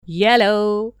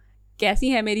Yellow, कैसी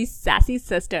हैं मेरी सैसी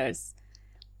सिस्टर्स।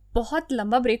 बहुत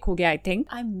लंबा ब्रेक हो गया। I think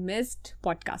I missed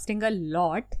podcasting a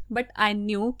lot, but I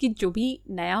knew कि जो भी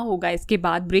नया होगा इसके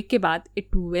बाद, ब्रेक के बाद,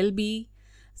 it will be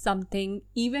something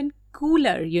even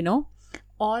cooler, you know.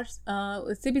 और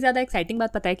उससे भी ज़्यादा एक्साइटिंग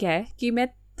बात पता है क्या है कि मैं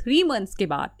 3 months के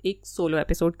बाद एक सोलो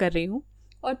एपिसोड कर रही हूँ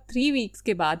और 3 weeks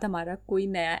के बाद हमारा कोई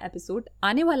नया एपिसोड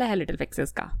आने वाला है लिटिल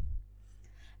फिक्सेस का।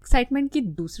 एक्साइटमेंट की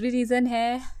दूसरी रीज़न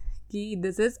है कि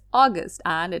this is August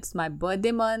and it's my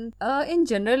birthday month. In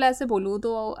general ऐसे बोलूँ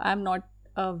तो I am not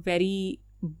a very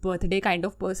birthday kind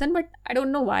of person, but I don't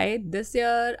know why this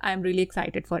year I am really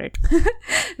excited for it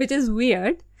which is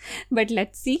weird, but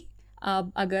let's सी।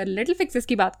 अब अगर little fixes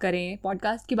की बात करें,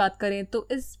 podcast की बात करें, तो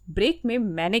इस ब्रेक में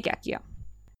मैंने क्या किया।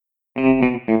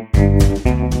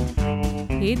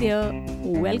 Hey there,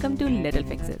 welcome to Little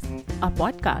Fixes, a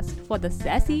podcast for the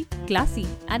sassy, classy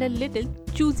and a little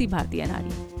choosy भारतीय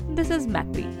नारी. This is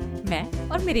Macri. मैं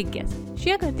और मेरे गेस्ट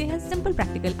शेयर करते हैं सिंपल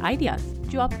प्रैक्टिकल आइडियाज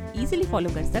जो आप इजीली फॉलो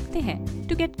कर सकते हैं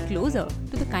to get closer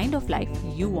to the kind of life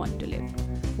you want to live.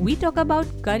 We talk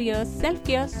about career,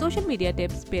 self-care, social media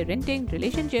tips, parenting,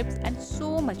 relationships and so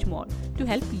much more to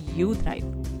help you thrive.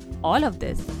 All of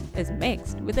this is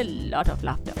mixed with a lot of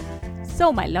laughter.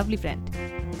 So my lovely friend,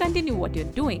 continue what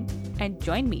you're doing and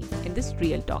join me in this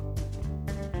real talk.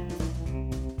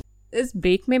 इस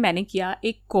break में मैंने किया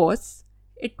एक course.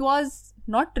 It was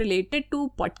not related to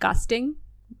podcasting.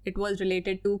 It was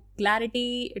related to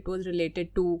clarity. It was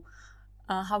related to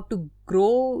how to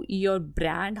grow your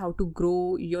brand, how to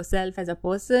grow yourself as a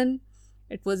person.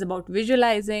 It was about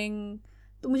visualizing.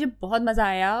 तो मुझे बहुत मज़ा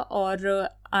आया और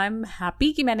I am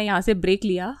happy कि मैंने यहाँ से ब्रेक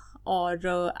लिया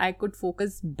और I could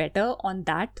focus better on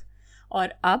that.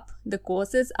 और अब the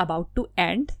course is about to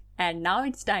end and now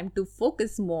it's time to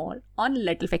focus more on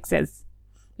Little Fixes.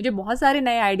 मुझे बहुत सारे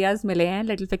नए आइडियाज़ मिले हैं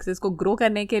लिटिल फिक्सेस को ग्रो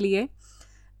करने के लिए,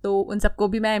 तो उन सबको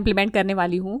भी मैं इम्प्लीमेंट करने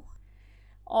वाली हूँ.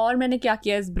 और मैंने क्या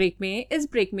किया इस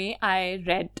ब्रेक में I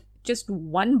read just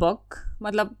one book.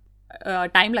 मतलब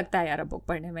टाइम लगता है यार अब बुक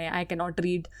पढ़ने में. आई कैन नॉट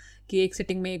रीड कि एक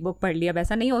सिटिंग में एक बुक पढ़ लिया,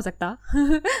 वैसा नहीं हो सकता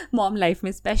मॉम लाइफ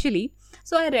में specially.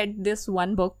 So I read this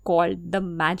one book called the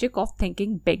magic of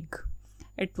thinking big.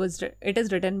 It is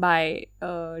written by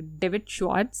David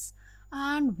Schwartz,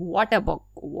 and what a book.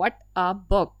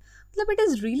 मतलब it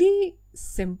is really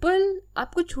simple.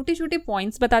 आपको छोटे छोटे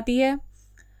पॉइंट्स बताती है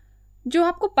जो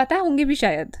आपको पता होंगे भी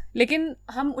शायद, लेकिन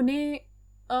हम उन्हें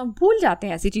भूल जाते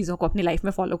हैं ऐसी चीज़ों को अपनी लाइफ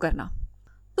में फॉलो करना.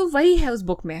 तो वही है उस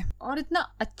बुक में, और इतना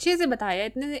अच्छे से बताया है,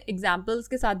 इतने एग्जाम्पल्स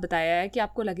के साथ बताया है कि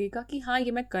आपको लगेगा कि हाँ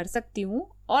ये मैं कर सकती हूँ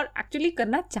और एक्चुअली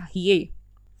करना चाहिए.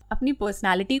 अपनी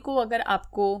पर्सनैलिटी को अगर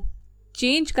आपको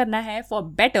चेंज करना है फॉर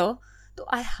बेटर, तो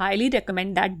I highly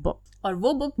recommend that book. और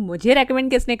वो बुक मुझे रेकमेंड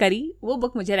किसने करी? वो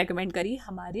बुक मुझे रेकमेंड करी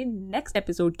हमारे नेक्स्ट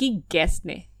एपिसोड की गेस्ट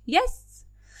ने. Yes,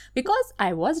 because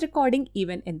I was recording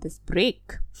even in this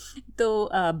break. तो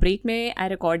ब्रेक में आई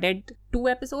रिकॉर्डेड 2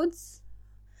 episodes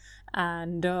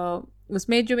एंड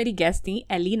उसमें जो मेरी गेस्ट थी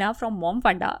Elina from Mom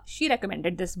Funda, she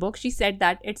recommended this book. She said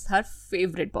that it's her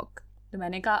favourite book. तो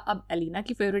मैंने कहा अब एलिना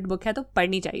की फेवरेट बुक है तो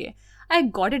पढ़नी चाहिए. I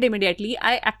got it immediately.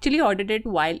 I actually ordered it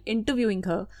while interviewing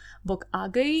her. Book आ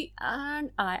गई and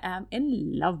I am in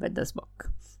love with this book.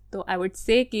 तो आई वुड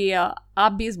से कि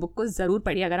आप भी इस बुक को ज़रूर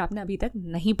पढ़िए अगर आपने अभी तक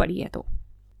नहीं पढ़ी है तो.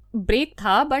 ब्रेक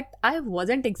था but I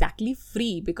wasn't exactly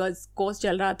free because course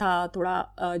चल रहा था,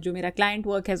 थोड़ा जो मेरा क्लाइंट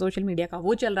वर्क है सोशल मीडिया का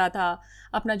वो चल रहा था.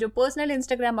 अपना जो पर्सनल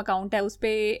इंस्टाग्राम अकाउंट है उस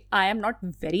पर I am not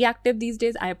very active these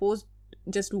days. I post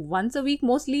just once a week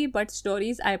mostly, but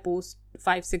stories I post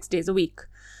 5-6 days a week.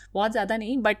 बहुत ज़्यादा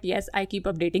नहीं, but yes, I keep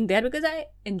updating there because I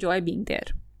enjoy being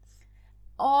there.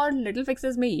 और Little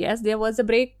Fixes में yes, there was a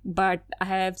break, but I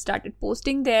have started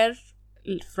posting there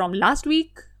from last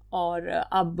week और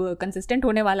अब consistent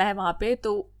होने वाला है वहाँ पे.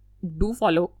 तो do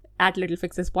follow @Little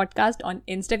Fixes podcast on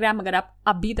Instagram अगर आप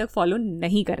अभी तक follow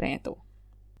नहीं कर रहे हैं तो.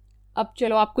 अब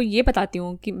चलो आपको ये बताती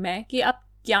हूँ कि अब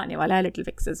क्या आने वाला है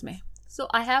Little Fixes में.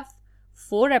 So I have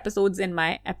 4 episodes in my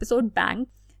episode bank,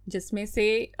 जिसमें से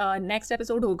नेक्स्ट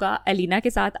एपिसोड होगा एलिना के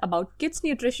साथ about kids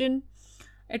nutrition.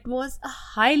 It was a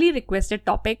highly requested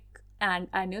topic and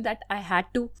I knew that I had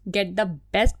to get the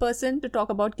best person to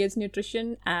talk about kids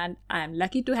nutrition and I am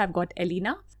lucky to have got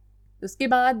Elina. उसके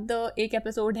बाद एक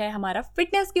episode है हमारा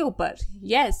fitness के ऊपर.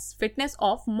 Yes, fitness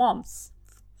of moms.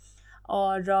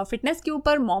 और fitness के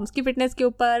ऊपर, मॉम्स की फिटनेस के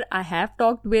ऊपर I have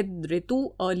talked with Ritu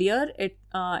earlier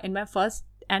in my first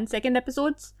and second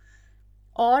episodes.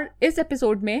 और इस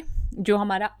एपिसोड में जो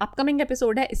हमारा अपकमिंग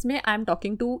एपिसोड है, इसमें I am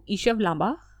talking to Ishav Lamba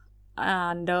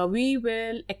and we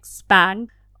will expand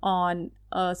on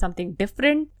something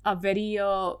different, a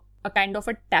kind of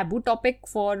a taboo topic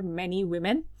for many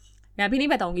women. मैं अभी नहीं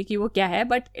बताऊंगी कि वो क्या है,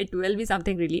 but it will be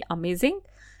something really amazing.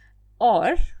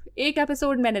 और एक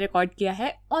एपिसोड मैंने रिकॉर्ड किया है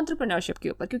एंटरप्रेन्योरशिप के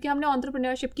ऊपर, क्योंकि हमने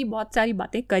एंटरप्रेन्योरशिप की बहुत सारी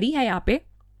बातें करी हैं यहाँ पे,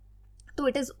 तो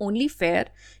इट इज़ ओनली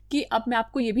फेयर कि अब मैं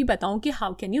आपको ये भी बताऊं कि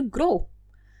हाउ कैन यू ग्रो।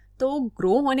 तो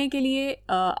ग्रो होने के लिए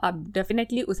आप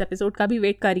डेफिनेटली उस एपिसोड का भी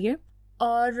वेट करिए।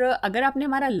 और अगर आपने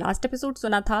हमारा लास्ट एपिसोड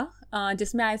सुना था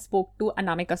जिसमें I spoke to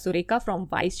Anamika Surekha from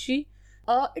WiseShe,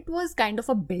 it was kind of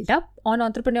a buildup on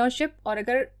entrepreneurship. और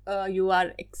अगर you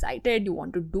are excited, you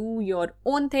want to do your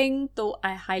own thing, तो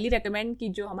आई हाईली रिकमेंड कि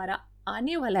जो हमारा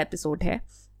आने वाला एपिसोड है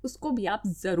उसको भी आप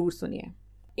ज़रूर सुनिए।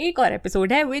 एक और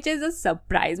एपिसोड है विच इज़ अ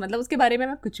सरप्राइज, मतलब उसके बारे में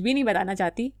मैं कुछ भी नहीं बताना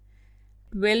चाहती।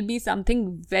 Will be something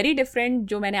very different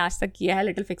जो मैंने आज तक किया है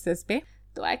लिटिल फिक्सेस पे,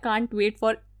 तो I can't wait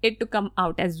for it to come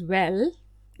out as well.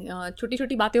 छोटी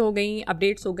छोटी बातें हो गई,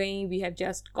 अपडेट्स हो गई, we have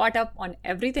just caught up on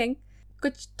everything.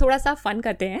 कुछ थोड़ा सा फन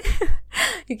करते हैं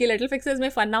क्योंकि लिटिल फिक्सेस में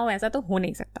फन ना हो ऐसा तो हो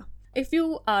नहीं सकता। If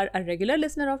you are a regular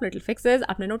listener of Little Fixes,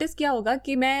 आपने नोटिस किया होगा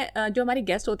कि मैं जो हमारे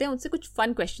गेस्ट होते हैं उनसे कुछ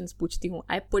फन क्वेश्चंस पूछती हूँ।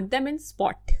 I put them in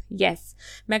spot. Yes,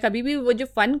 मैं कभी भी वो जो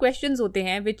फन क्वेश्चंस होते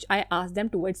हैं which I ask them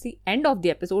towards the end of the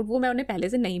episode, वो मैं उन्हें पहले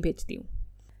से नहीं भेजती हूँ।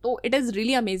 तो it is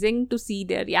really amazing to see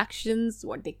their reactions,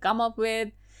 what they come up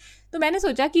with. तो मैंने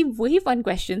सोचा कि वही फन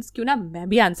क्वेश्चंस क्यों ना मैं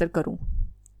भी आंसर करूँ।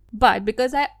 But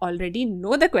because I already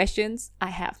know the questions, I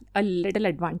have a little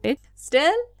advantage.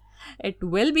 Still, it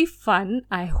will be fun,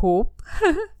 I hope.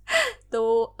 So,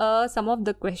 some of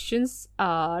the questions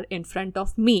are in front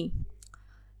of me.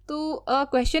 So,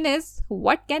 question is,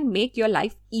 what can make your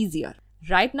life easier?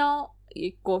 Right now,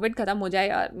 ये COVID खत्म हो जाए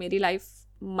यार, मेरी life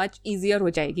much easier हो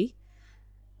जाएगी।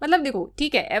 मतलब देखो,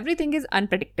 ठीक है, everything is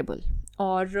unpredictable.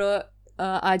 और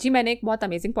आज ही मैंने एक बहुत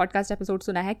amazing podcast episode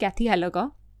सुना है कैथी हेलर का।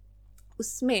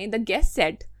 उसमें द गेस्ट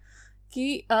सेड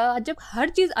कि जब हर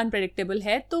चीज़ अनप्रेडिक्टेबल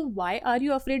है तो why are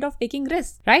you afraid of taking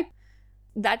risk, right?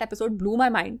 That episode blew my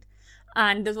mind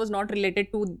and this was not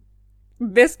related to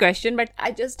this question, but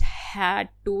I just had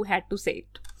to say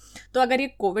it. तो अगर ये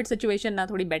Covid situation ना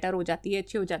थोड़ी better हो जाती है,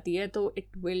 अच्छी हो जाती है, तो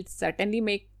it will certainly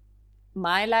make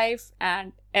my life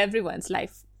and every one's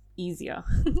life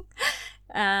easier.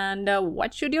 And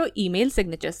what should your email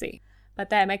signature say?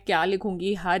 पता है मैं क्या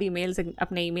लिखूंगी हर ईमेल से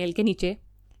अपने ईमेल के नीचे?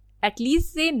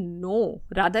 At least say no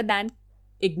rather than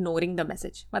ignoring the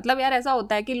message. मतलब यार ऐसा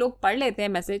होता है कि लोग पढ़ लेते हैं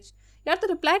मैसेज, यार तो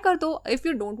रिप्लाई कर दो। If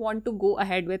you don't want to go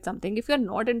ahead with something, if you are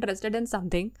not interested in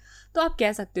something, तो आप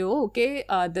कह सकते हो okay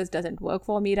this doesn't work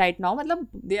for me right now. मतलब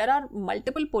there are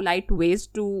multiple polite ways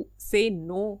to say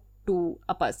no to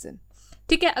a person.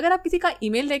 ठीक है, अगर आप किसी का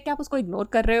ईमेल देख के आप उसको इग्नोर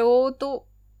कर रहे हो तो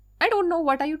I don't know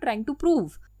what are you trying to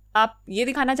prove. आप ये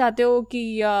दिखाना चाहते हो कि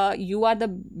you are the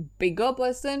bigger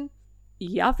person,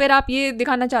 या फिर आप ये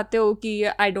दिखाना चाहते हो कि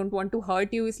I don't want to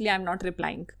hurt you इसलिए आई एम नॉट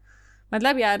रिप्लाइंग।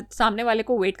 मतलब यार सामने वाले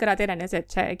को वेट कराते रहने से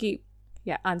अच्छा है कि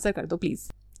या आंसर कर दो please.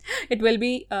 It will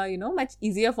be much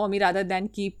easier for me rather than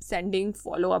keep sending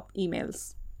follow up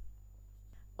emails.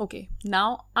 Okay,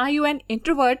 now are you an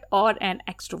introvert और an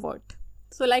extrovert?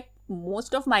 So like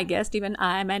most of my guests, even I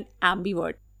am an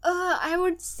ambivert. I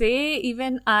would say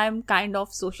even I'm kind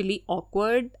of socially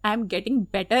awkward. I'm getting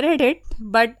better at it.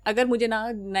 But अगर मुझे ना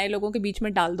नए लोगों के बीच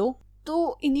में डाल दो तो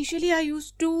initially I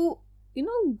used to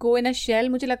go in a shell.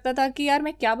 मुझे लगता था कि यार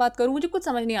मैं क्या बात करूँ, मुझे कुछ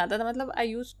समझ नहीं आता था। मतलब I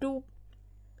used to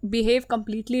behave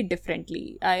completely differently.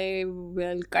 I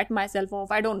will cut myself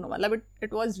off. I don't know. मतलब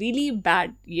it was really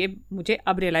bad. ये मुझे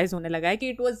अब realize होने लगा है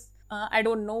कि it was I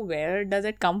don't know where does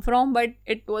it come from, but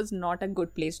it was not a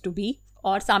good place to be.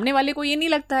 और सामने वाले को ये नहीं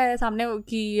लगता है सामने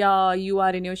कि you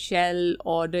are in your shell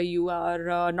और you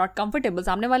are not comfortable.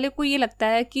 सामने वाले को ये लगता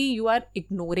है कि you are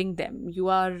ignoring them. You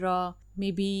are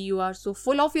maybe you are so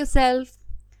full of yourself.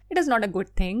 It is not a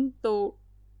good thing. So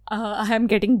I am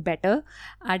getting better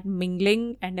at mingling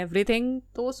and everything.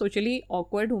 तो socially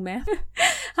awkward हूँ मैं।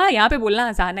 हाँ, यहाँ पे बोलना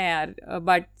आसान है यार,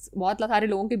 but बहुत सारे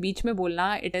लोगों के बीच में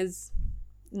बोलना it is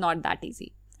not that easy,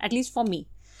 at least for me.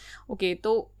 Okay,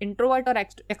 तो introvert और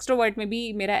extrovert में भी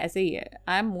मेरा ऐसे ही है.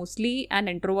 I am mostly an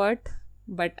introvert,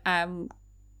 but I am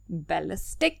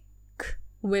ballistic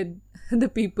with the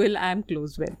people I am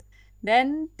close with.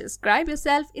 Then describe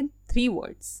yourself in 3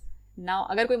 words. Now,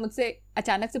 अगर कोई मुझसे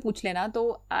अचानक से पूछ लेना तो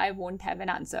I won't have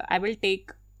an answer. I will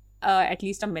take at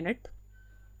least a minute.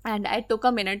 And I took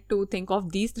a minute to think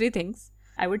of these 3 things.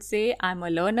 I would say I'm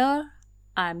a learner,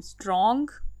 I'm strong.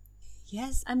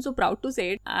 Yes, I'm so proud to say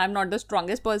it. I'm not the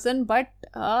strongest person, but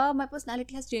my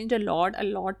personality has changed a lot,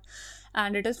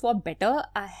 and it is for better.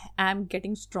 I am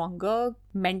getting stronger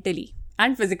mentally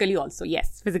and physically also.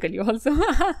 Yes, physically also,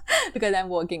 because I'm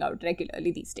working out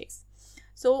regularly these days.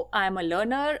 So I'm a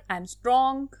learner, I'm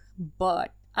strong,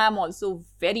 but I am also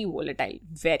very volatile,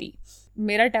 very.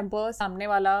 मेरा temper सामने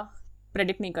वाला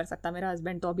predict नहीं कर सकता. मेरा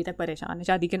husband तो अभी तक परेशान है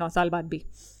शादी के 9 साल बाद भी.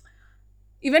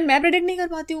 इवन मैं प्रेडिक्ट नहीं कर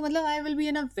पाती हूँ. मतलब I will be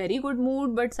in a very good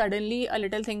mood but suddenly a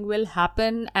little thing will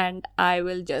happen and I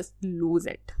will just lose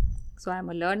it. So I am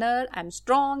a learner, I am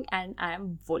strong and I am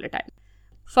volatile.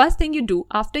 First thing you do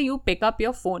after you pick up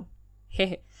your phone,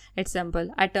 it's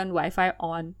simple. I turn wifi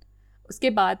on. उसके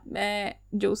बाद मैं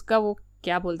जो उसका वो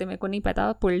क्या बोलते हैं मेरे को नहीं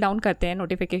पता, पुल डाउन करते हैं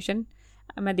नोटिफिकेशन.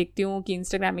 मैं देखती हूँ कि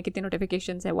इंस्टाग्राम में कितने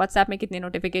नोटिफिकेशन है, व्हाट्सएप में कितने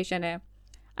नोटिफिकेशन है.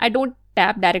 I don't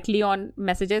tap directly on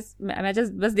messages. मैं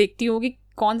जस्ट बस देखती हूँ कि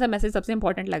कौन सा मैसेज सबसे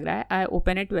इंपॉर्टेंट लग रहा है. I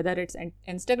open it whether it's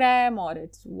Instagram और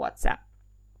इट्स व्हाट्सएप.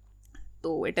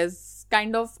 तो it is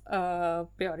kind of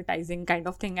prioritizing kind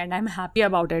of thing and I'm happy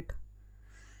about it.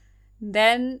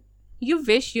 Then you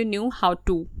wish you knew how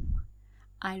to.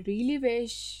 I really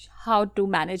wish how to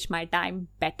manage my time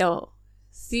better.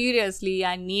 Seriously,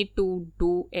 I need to do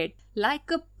it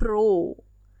like a pro.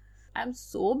 I'm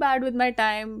so bad with my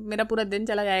time. मेरा पूरा दिन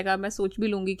चला जाएगा, मैं सोच भी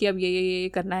लूँगी कि अब ये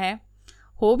करना है.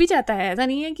 हो भी जाता है, ऐसा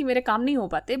नहीं है कि मेरे काम नहीं हो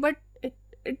पाते, but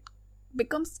it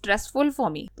becomes stressful for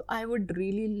me. So I would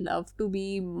really love to be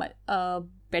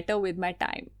better with my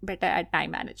time, better at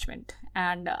time management,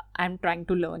 and I'm trying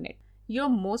to learn it. Your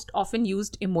most often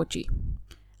used emoji.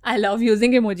 I love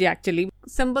using emoji actually.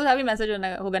 Simple सा भी message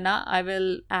होगा ना, I will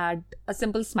add a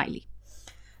simple smiley.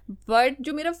 But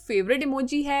जो मेरा favorite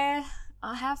emoji है,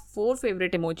 I have 4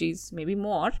 favorite emojis, maybe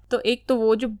more. तो एक तो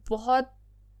वो जो बहुत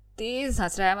तेज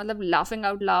हंस रहा है, मतलब laughing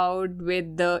out loud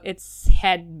with its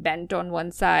head bent on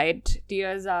one side,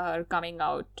 tears are coming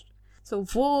out. So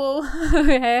वो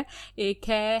है. एक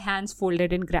है hands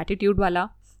folded in gratitude वाला,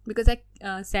 because I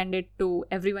send it to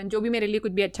everyone. जो भी मेरे लिए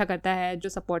कुछ भी अच्छा करता है, जो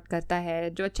support करता है,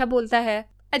 जो अच्छा बोलता है,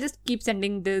 I just keep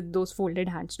sending those folded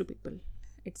hands to people.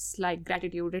 It's like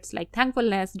gratitude, it's like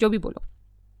thankfulness, जो भी बोलो.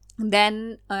 Then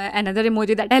another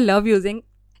emoji that I love using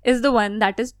is the one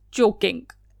that is choking.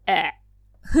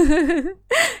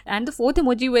 And the 4th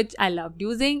emoji which I loved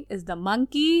using is the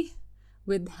monkey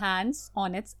with hands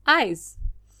on its eyes.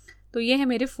 तो ये है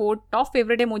मेरे 4 top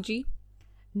favorite emoji.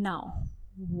 Now,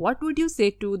 what would you say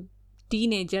to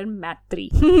teenager math 3?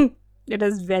 It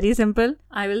is very simple.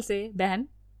 I will say, बहन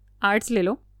arts ले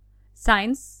लो,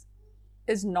 science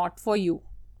is not for you.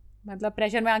 मतलब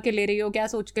pressure में आके ले रही हो, क्या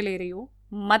सोच के ले रही हो,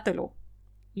 मत लो.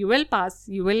 You will pass,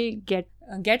 you will get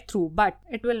through, but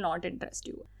it will not interest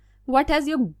you. What has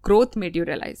your growth made you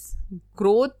realize?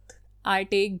 Growth, I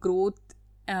take growth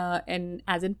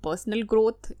as in personal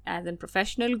growth, as in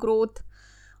professional growth,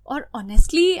 or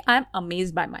honestly, I'm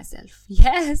amazed by myself.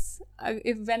 Yes,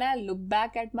 when I look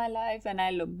back at my life, and I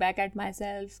look back at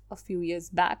myself a few years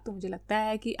back, तो मुझे लगता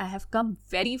है कि I have come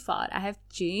very far. I have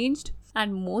changed,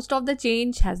 and most of the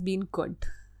change has been good.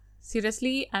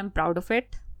 Seriously, I'm proud of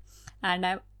it, and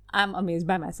I'm amazed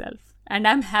by myself. And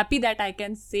I'm happy that I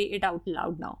can say it out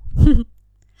loud now.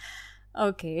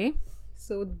 Okay,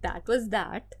 so that was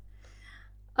that.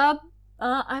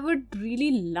 I would really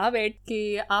love it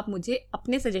कि आप मुझे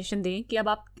अपने suggestion दें कि अब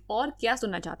आप और क्या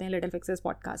सुनना चाहते हैं लिटिल फिक्सेस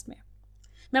पॉडकास्ट में.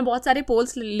 मैं बहुत सारे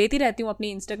पोल्स लेती रहती हूँ अपनी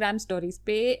इंस्टाग्राम स्टोरीज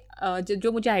पे,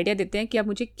 जो मुझे आइडिया देते हैं कि अब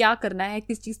मुझे क्या करना है,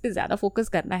 किस चीज़ पे ज़्यादा फोकस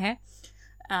करना है.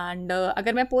 एंड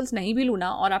अगर मैं पोल्स नहीं भी लूँ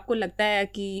ना, और आपको लगता है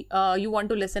कि you want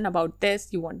to listen about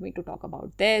this, you want me to talk about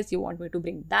this, you want me to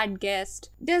bring that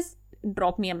guest, just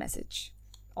drop me a message.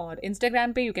 और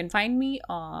इंस्टाग्राम पे you can find me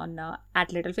on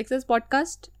at Little Fixes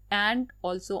podcast, and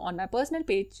also on my personal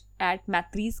page at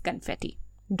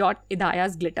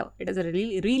mathreesconfetti.idayas glitter. It is a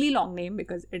really, really long name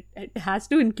because it has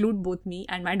to include both me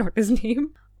and my daughter's name.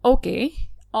 Okay.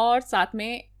 और साथ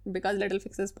में, because Little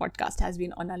Fixes podcast has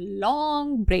been on a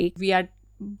long break, we are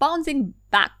bouncing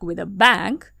back with a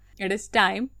bang. It is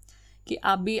time कि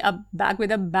आप भी अब back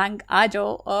with a bang आ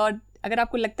जाओ. और अगर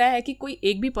आपको लगता है कि कोई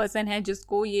एक भी पर्सन है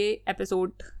जिसको ये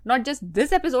episode, not just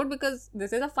this episode because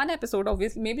this is a fun episode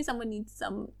obviously, maybe someone needs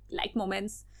some like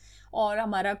moments, और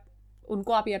हमारा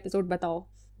उनको आप ये एपिसोड बताओ,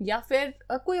 या फिर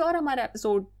कोई और हमारा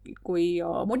एपिसोड, कोई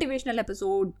मोटिवेशनल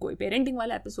एपिसोड, कोई पेरेंटिंग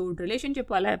वाला एपिसोड,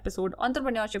 रिलेशनशिप वाला एपिसोड,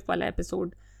 एंटरप्रेन्योरशिप वाला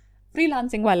एपिसोड,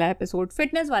 फ्रीलांसिंग वाला एपिसोड,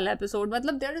 फिटनेस वाला एपिसोड,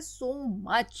 मतलब there is so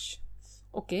much.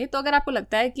 Okay, तो अगर आपको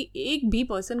लगता है कि एक भी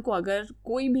पर्सन को अगर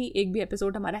कोई भी एक भी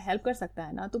एपिसोड हमारा हेल्प कर सकता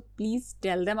है ना, तो please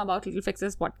tell them about Little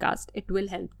Fixes podcast. It will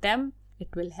help them,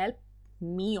 it will help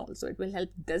me also, it will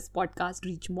help this podcast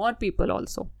reach more people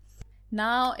also.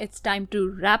 Now it's time to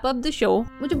wrap up the show.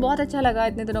 मुझे बहुत अच्छा लगा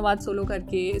इतने दिनों बाद solo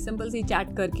करके, simple सी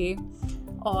chat करके.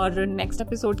 और नेक्स्ट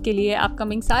एपिसोड के लिए,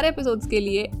 अपकमिंग सारे एपिसोड्स के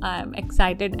लिए, I am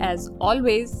excited as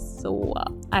always. So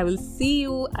I will see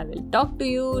you, I will talk to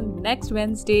you next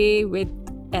Wednesday with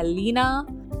Elena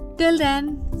Till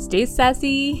then, stay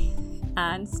sassy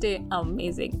and stay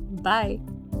amazing. Bye.